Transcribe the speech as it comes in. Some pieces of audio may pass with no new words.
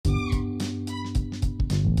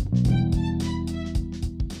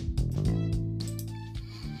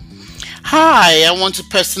Hi, I want to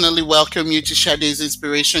personally welcome you to Sade's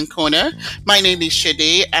Inspiration Corner. My name is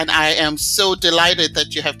Sade, and I am so delighted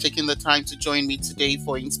that you have taken the time to join me today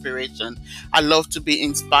for inspiration. I love to be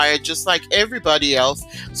inspired just like everybody else,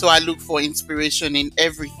 so I look for inspiration in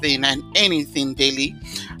everything and anything daily.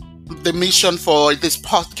 The mission for this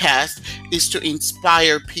podcast is to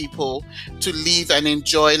inspire people to live and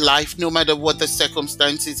enjoy life no matter what the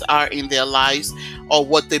circumstances are in their lives or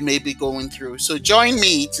what they may be going through. So join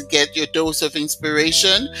me to get your dose of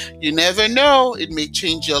inspiration. You never know, it may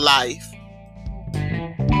change your life.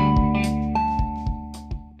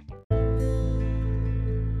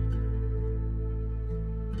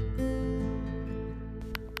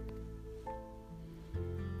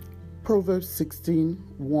 Proverbs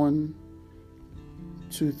 16:1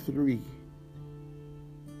 to 3.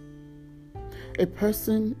 A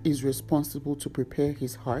person is responsible to prepare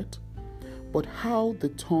his heart, but how the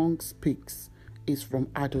tongue speaks is from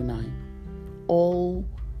Adonai. All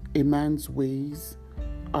a man's ways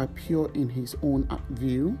are pure in his own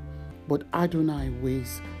view, but Adonai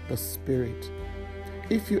weighs the spirit.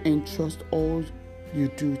 If you entrust all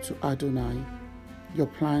you do to Adonai, your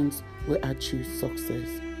plans will achieve success.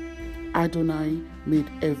 Adonai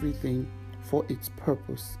made everything for its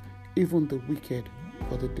purpose, even the wicked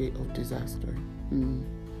for the day of disaster.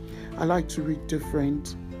 I like to read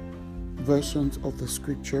different versions of the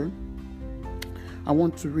scripture. I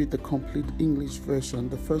want to read the complete English version.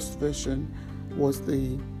 The first version was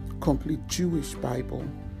the complete Jewish Bible,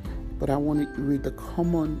 but I want to read the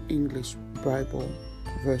common English Bible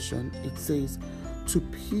version. It says, "To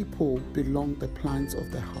people belong the plans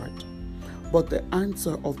of the heart, but the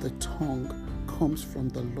answer of the tongue comes from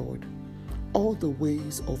the Lord. All the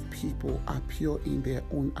ways of people are pure in their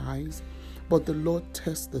own eyes, but the Lord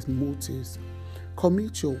tests the motives.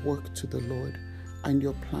 Commit your work to the Lord, and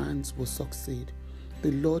your plans will succeed.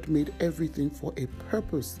 The Lord made everything for a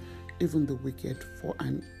purpose, even the wicked for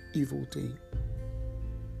an evil day."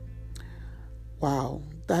 Wow,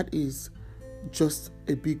 that is just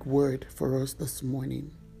a big word for us this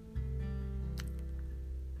morning.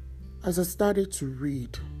 As I started to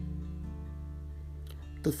read,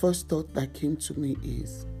 the first thought that came to me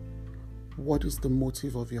is, what is the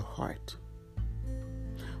motive of your heart?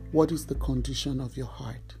 What is the condition of your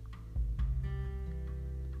heart?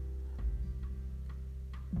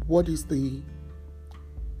 What is the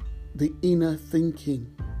inner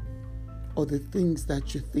thinking, or the things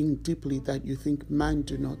that you think deeply that you think man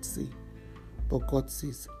do not see, but God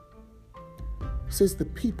sees? It says the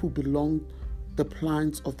people belong the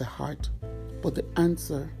plans of the heart, but the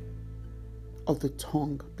answer of the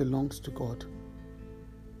tongue belongs to God.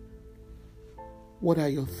 What are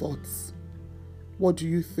your thoughts? What do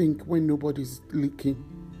you think when nobody's looking?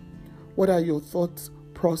 What are your thoughts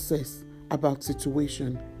process about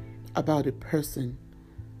situation, about a person,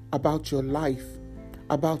 about your life,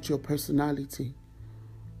 about your personality?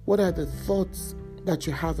 What are the thoughts that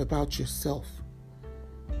you have about yourself?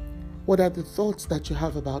 What are the thoughts that you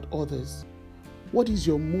have about others? What is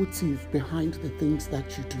your motive behind the things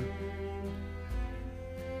that you do?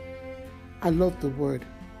 I love the word.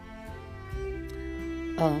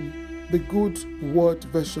 The Good Word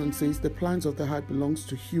version says the plans of the heart belongs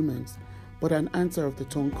to humans, but an answer of the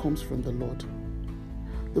tongue comes from the Lord.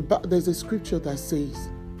 There's a scripture that says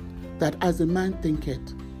that as a man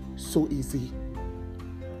thinketh, so is he.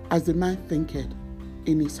 As a man thinketh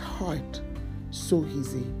in his heart, so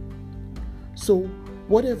is he. So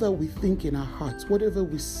whatever we think in our hearts, whatever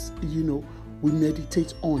we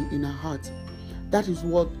meditate on in our hearts, that is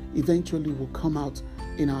what eventually will come out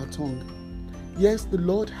in our tongue. Yes, the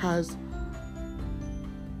Lord has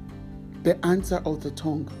the answer of the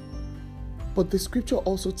tongue, but the scripture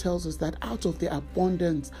also tells us that out of the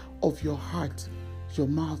abundance of your heart, your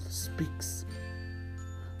mouth speaks.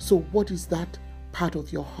 So what is that part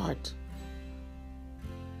of your heart?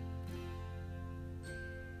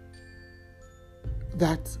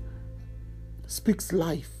 That speaks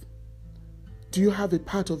life. Do you have a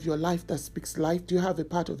part of your life that speaks life? Do you have a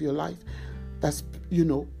part of your life that's,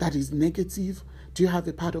 that is negative? Do you have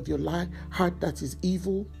a part of your heart that is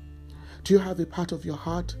evil? Do you have a part of your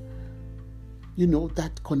heart,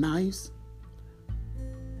 that connives?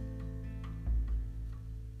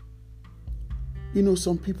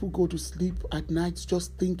 Some people go to sleep at night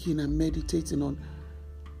just thinking and meditating on,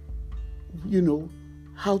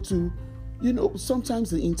 how to, sometimes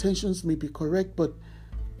the intentions may be correct, but,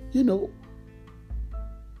 they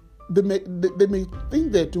may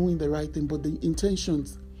think they're doing the right thing, but the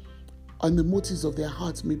intentions and the motives of their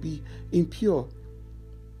hearts may be impure.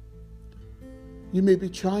 You may be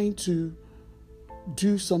trying to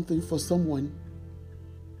do something for someone,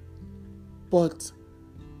 But,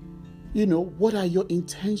 what are your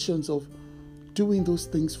intentions of doing those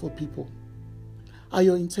things for people? Are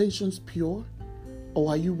your intentions pure?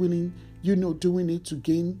 Or are you willing, doing it to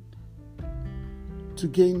gain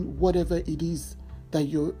whatever it is that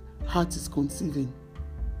your heart is conceiving?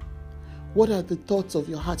 What are the thoughts of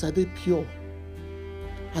your heart? Are they pure?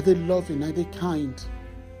 Are they loving? Are they kind?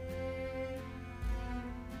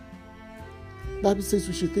 The Bible says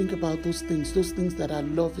we should think about those things that are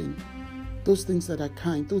loving, those things that are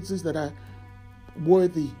kind, those things that are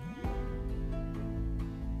worthy.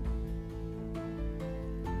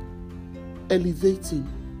 Elevating,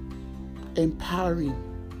 empowering.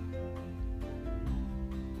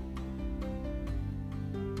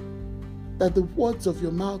 That the words of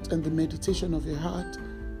your mouth and the meditation of your heart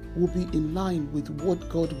will be in line with what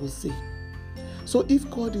God will say. So if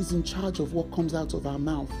God is in charge of what comes out of our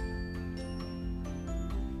mouth,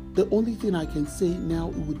 the only thing I can say now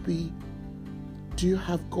would be, do you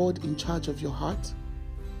have God in charge of your heart?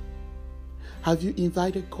 Have you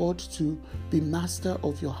invited God to be master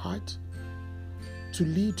of your heart? To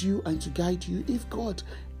lead you and to guide you? If God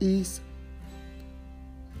is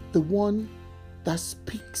the one that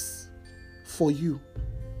speaks for you,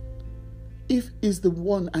 if is the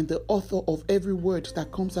one and the author of every word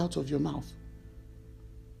that comes out of your mouth,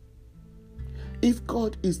 if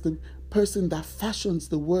God is the person that fashions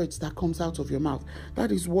the words that comes out of your mouth,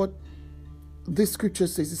 that is what this scripture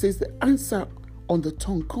says. It says the answer on the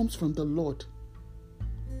tongue comes from the Lord.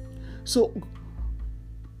 So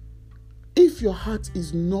if your heart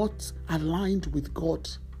is not aligned with God,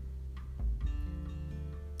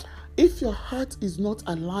 if your heart is not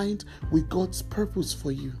aligned with God's purpose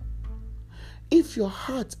for you, if your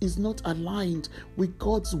heart is not aligned with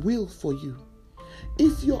God's will for you,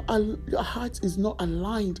 if your heart is not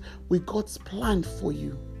aligned with God's plan for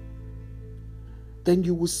you, then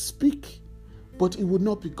you will speak, but it will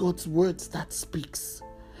not be God's words that speaks.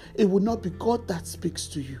 It will not be God that speaks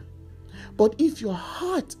to you. But if your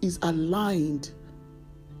heart is aligned,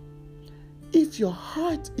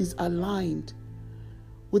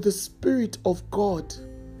 with the Spirit of God,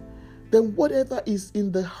 then whatever is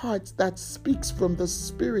in the heart that speaks from the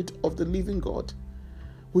Spirit of the living God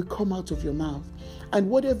will come out of your mouth. And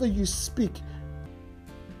whatever you speak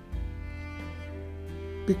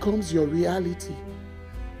becomes your reality.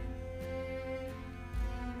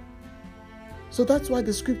 So that's why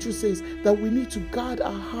the scripture says that we need to guard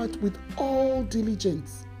our heart with all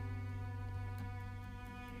diligence.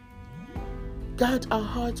 Guard our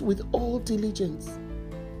heart with all diligence.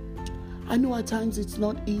 I know at times it's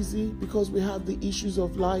not easy because we have the issues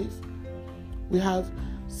of life. We have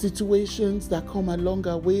situations that come along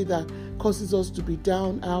our way that causes us to be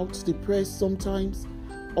down, out, depressed sometimes,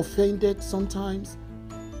 offended sometimes.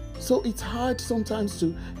 So it's hard sometimes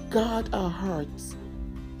to guard our hearts.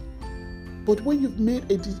 But when you've made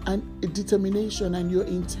a determination and you're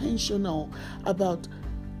intentional about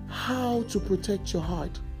how to protect your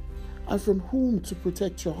heart and from whom to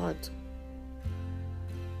protect your heart,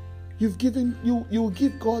 you will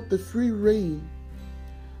give God the free rein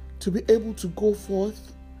to be able to go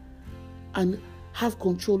forth and have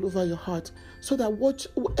control over your heart, so that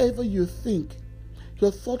whatever you think, your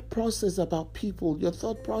thought process about people, your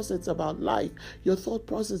thought process about life, your thought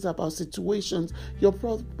process about situations, your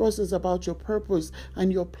process about your purpose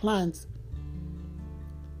and your plans.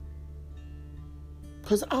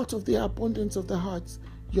 Because out of the abundance of the heart,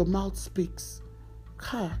 your mouth speaks.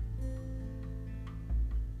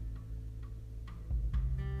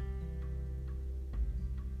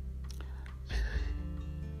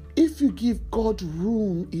 If you give God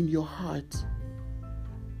room in your heart,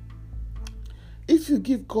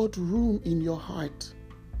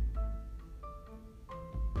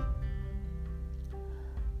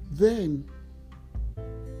 then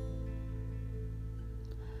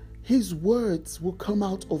His words will come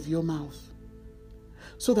out of your mouth.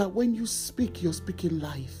 So that when you speak, you're speaking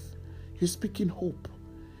life, you're speaking hope,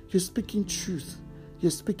 you're speaking truth,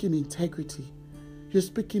 you're speaking integrity, you're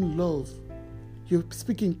speaking love, you're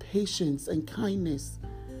speaking patience and kindness,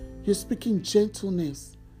 you're speaking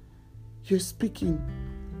gentleness, you're speaking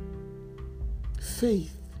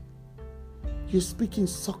faith, you're speaking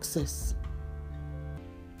success.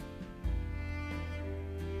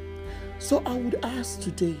 So I would ask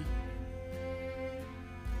today,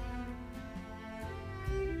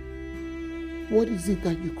 what is it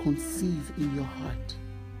that you conceive in your heart?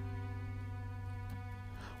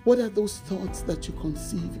 What are those thoughts that you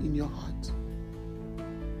conceive in your heart?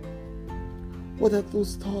 What are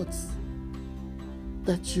those thoughts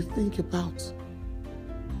that you think about?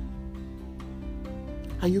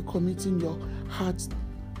 Are you committing your heart's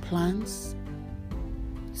plans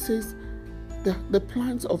says the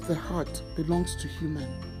plans of the heart belongs to human.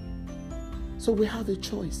 So we have a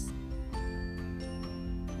choice.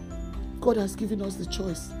 God has given us the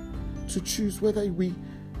choice to choose whether we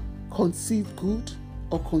conceive good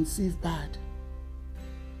or conceive bad.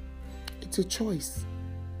 It's a choice.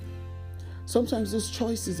 Sometimes those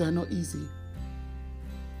choices are not easy,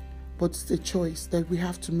 but it's a choice that we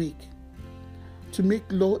have to make. To make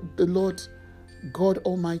the Lord God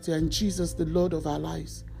Almighty and Jesus the Lord of our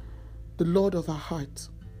lives, the Lord of our heart,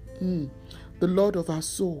 the Lord of our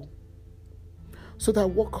soul, so that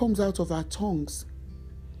what comes out of our tongues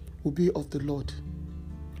will be of the Lord,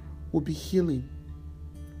 will be healing,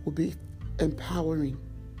 will be empowering.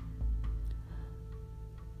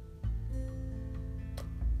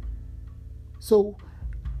 So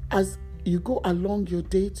as you go along your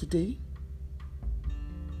day to day,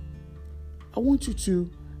 I want you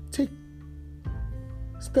to take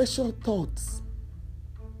special thoughts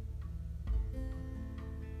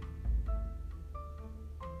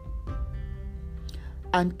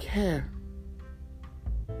and care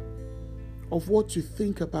of what you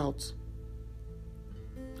think about,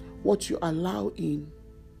 what you allow in,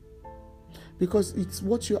 because it's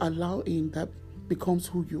what you allow in that becomes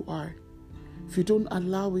who you are. If you don't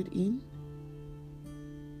allow it in,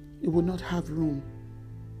 it will not have room.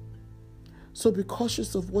 So be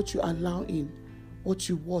cautious of what you allow in, what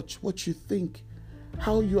you watch, what you think,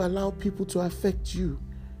 how you allow people to affect you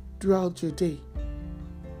throughout your day.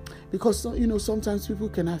 Because sometimes people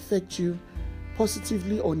can affect you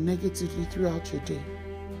positively or negatively throughout your day.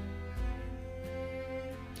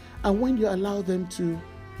 And when you allow them to,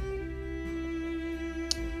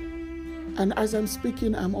 and as I'm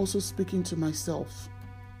speaking, I'm also speaking to myself.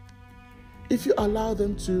 If you allow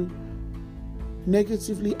them to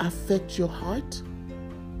negatively affect your heart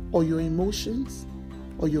or your emotions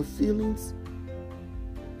or your feelings,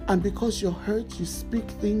 and because you're hurt, you speak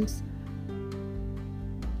things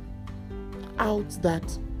out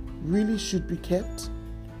that really should be kept,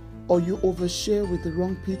 or you overshare with the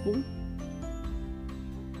wrong people,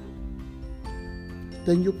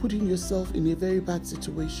 then you're putting yourself in a very bad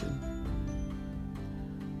situation.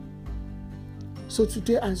 So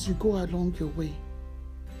today, as you go along your way,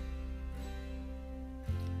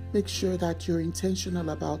 make sure that you're intentional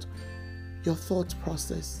about your thought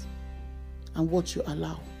process and what you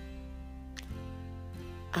allow.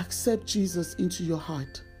 Accept Jesus into your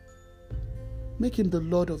heart. Make him the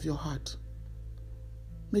Lord of your heart.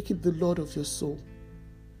 Make him the Lord of your soul,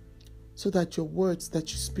 so that your words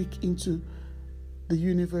that you speak into the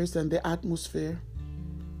universe and the atmosphere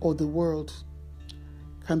or the world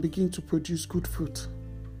can begin to produce good fruit,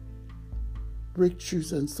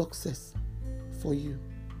 breakthroughs and success for you.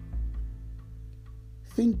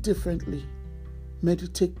 Think differently.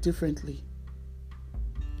 Meditate differently.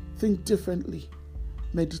 Think differently.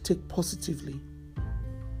 Meditate positively.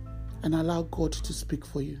 And allow God to speak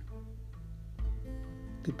for you.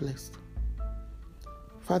 Be blessed.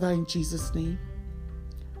 Father, in Jesus' name,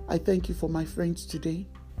 I thank you for my friends today.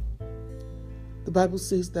 The Bible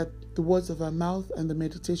says that the words of our mouth and the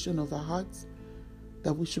meditation of our hearts,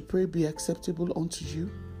 that we should pray, be acceptable unto you.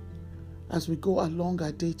 As we go along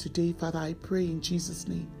our day to day, Father, I pray in Jesus'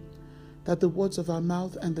 name that the words of our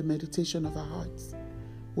mouth and the meditation of our hearts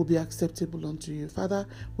will be acceptable unto you. Father,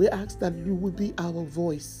 we ask that you will be our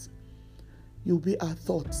voice. You'll be our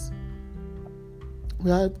thoughts.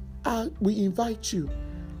 We invite you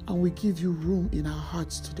and we give you room in our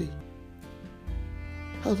hearts today.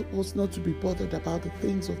 Help us not to be bothered about the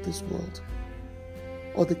things of this world,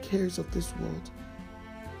 or the cares of this world,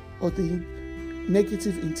 or the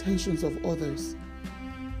negative intentions of others.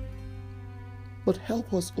 But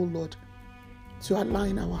help us, O Lord, to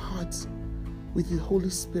align our hearts with the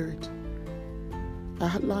Holy Spirit.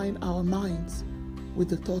 Align our minds with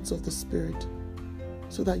the thoughts of the Spirit,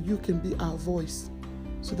 so that you can be our voice,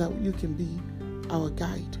 so that you can be our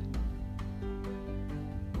guide.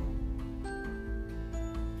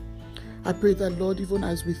 I pray that, Lord, even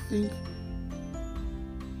as we think,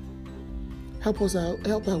 help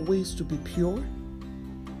our ways to be pure,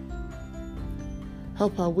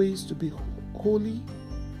 help our ways to be holy,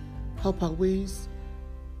 help our ways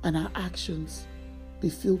and our actions be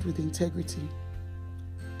filled with integrity,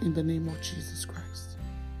 in the name of Jesus Christ.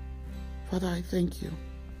 Father, I thank you.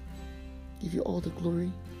 Give you all the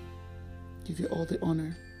glory, give you all the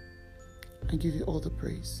honor, and give you all the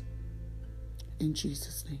praise. In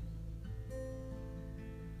Jesus' name.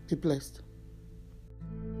 Be blessed.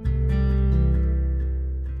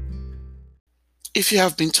 If you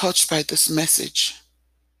have been touched by this message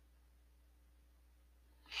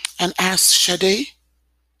and ask Shade,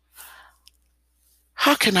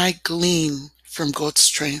 How can I glean from God's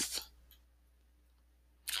strength?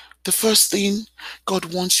 The first thing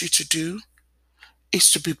God wants you to do is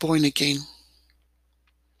to be born again.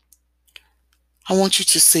 I want you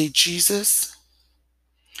to say, Jesus,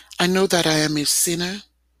 I know that I am a sinner,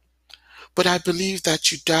 but I believe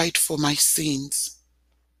that you died for my sins.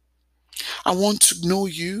 I want to know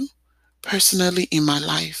you personally in my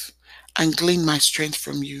life and glean my strength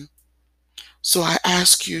from you. So I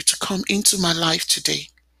ask you to come into my life today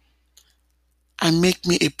and make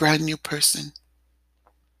me a brand new person.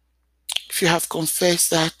 If you have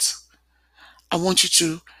confessed that, I want you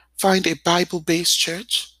to find a Bible-based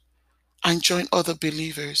church and join other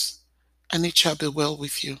believers, and it shall be well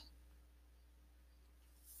with you.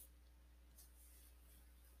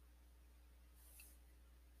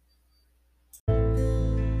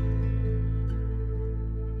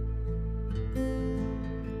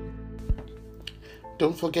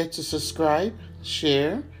 Don't forget to subscribe,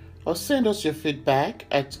 share, or send us your feedback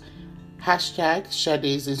at hashtag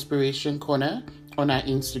Sade's Inspiration Corner on our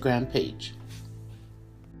Instagram page.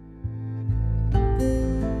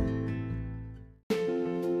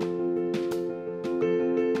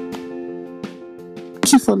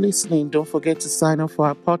 Thank you for listening. Don't forget to sign up for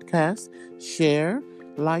our podcast, share,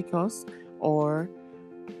 like us, or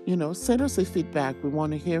send us a feedback. We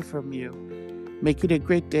want to hear from you. Make it a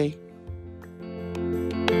great day.